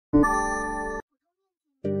The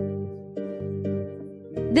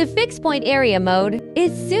fixed point area mode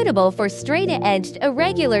is suitable for straight-edged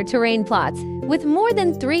irregular terrain plots with more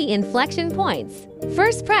than 3 inflection points.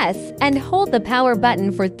 First press and hold the power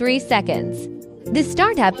button for 3 seconds. The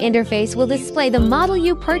startup interface will display the model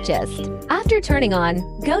you purchased. After turning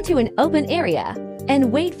on, go to an open area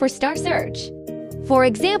and wait for Star Search. For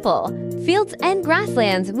example, fields and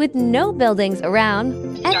grasslands with no buildings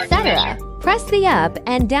around, etc. Press the up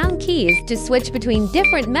and down keys to switch between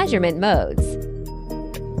different measurement modes.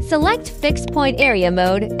 Select Fixed Point Area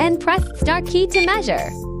mode and press Start key to measure.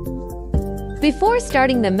 Before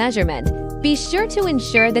starting the measurement, be sure to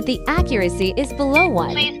ensure that the accuracy is below 1.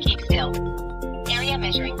 Please keep still. Area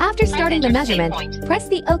measuring. After starting the Press enter measurement, save point. press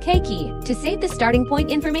the OK key to save the starting point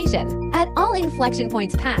information. At all inflection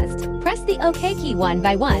points passed, press the OK key one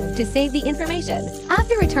by one to save the information.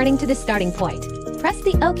 After returning to the starting point, press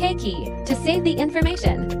the OK key to save the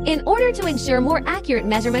information. In order to ensure more accurate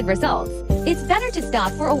measurement results, it's better to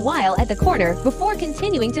stop for a while at the corner before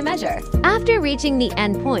continuing to measure. After reaching the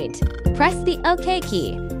end point, press the OK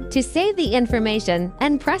key to save the information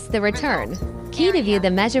and press the return key to view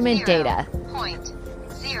the measurement data.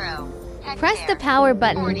 0.0 Press the power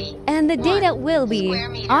button 40, and the data will be square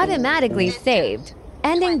meters, automatically distance, saved,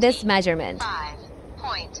 ending this measurement.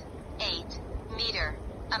 5.8 meter,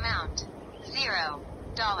 amount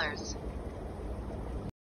 $0.